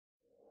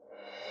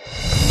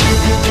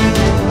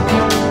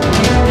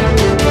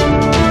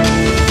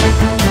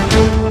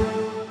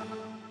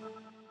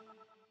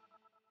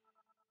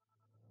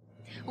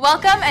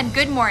Welcome and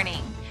good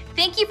morning.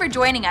 Thank you for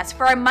joining us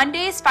for our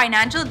Monday's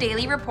Financial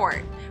Daily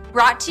Report,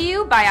 brought to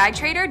you by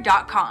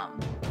iTrader.com.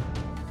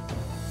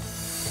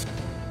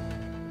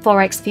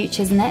 Forex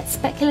futures net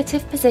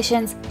speculative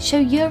positions show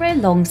Euro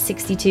long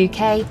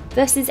 62k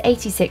versus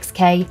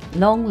 86k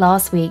long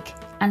last week,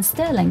 and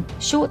Sterling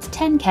short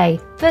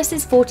 10k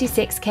versus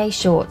 46k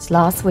short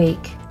last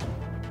week.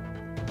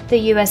 The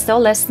US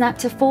dollar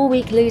snapped a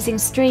 4-week losing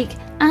streak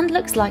and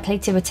looks likely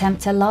to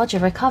attempt a larger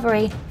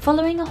recovery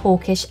following a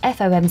hawkish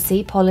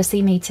FOMC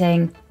policy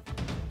meeting.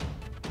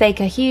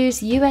 Baker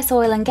Hughes US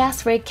oil and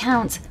gas rig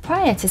count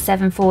prior to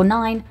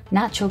 749,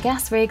 natural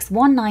gas rigs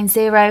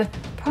 190,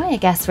 prior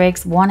gas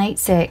rigs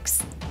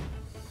 186.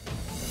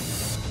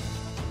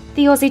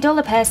 The Aussie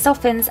dollar pair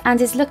softens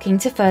and is looking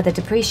to further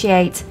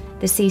depreciate.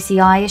 The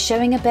CCI is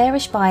showing a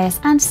bearish bias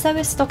and so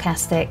is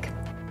stochastic.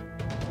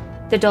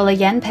 The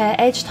dollar-yen pair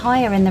edged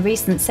higher in the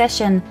recent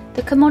session.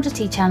 The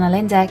Commodity Channel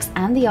Index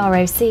and the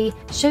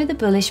ROC show the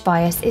bullish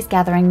bias is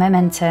gathering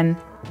momentum.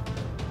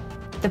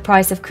 The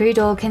price of crude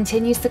oil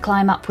continues to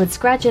climb upwards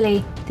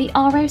gradually. The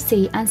ROC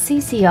and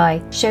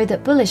CCI show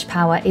that bullish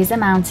power is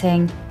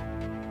amounting.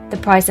 The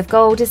price of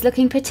gold is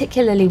looking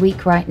particularly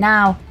weak right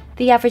now.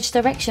 The average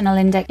directional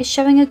index is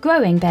showing a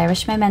growing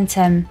bearish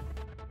momentum.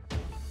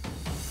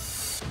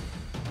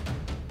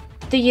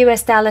 The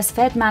US Dallas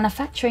Fed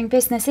Manufacturing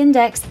Business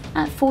Index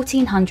at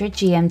 1400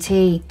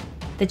 GMT,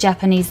 the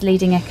Japanese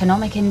Leading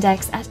Economic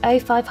Index at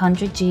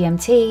 0500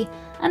 GMT,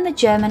 and the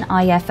German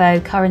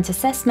IFO Current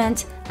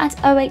Assessment at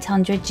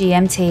 0800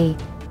 GMT.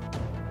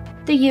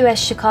 The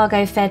US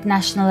Chicago Fed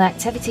National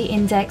Activity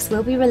Index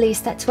will be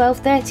released at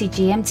 1230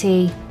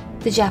 GMT,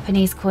 the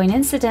Japanese Coin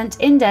Incident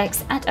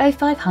Index at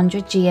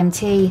 0500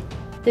 GMT,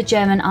 the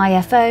German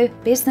IFO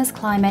Business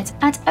Climate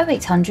at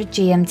 0800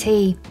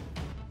 GMT.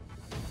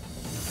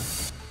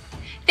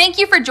 Thank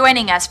you for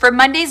joining us for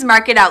Monday's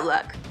Market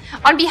Outlook.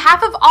 On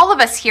behalf of all of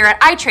us here at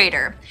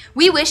iTrader,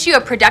 we wish you a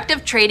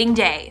productive trading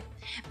day.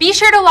 Be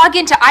sure to log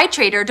into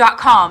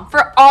iTrader.com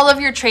for all of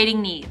your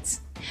trading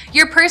needs.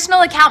 Your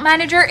personal account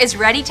manager is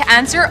ready to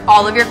answer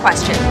all of your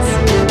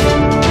questions.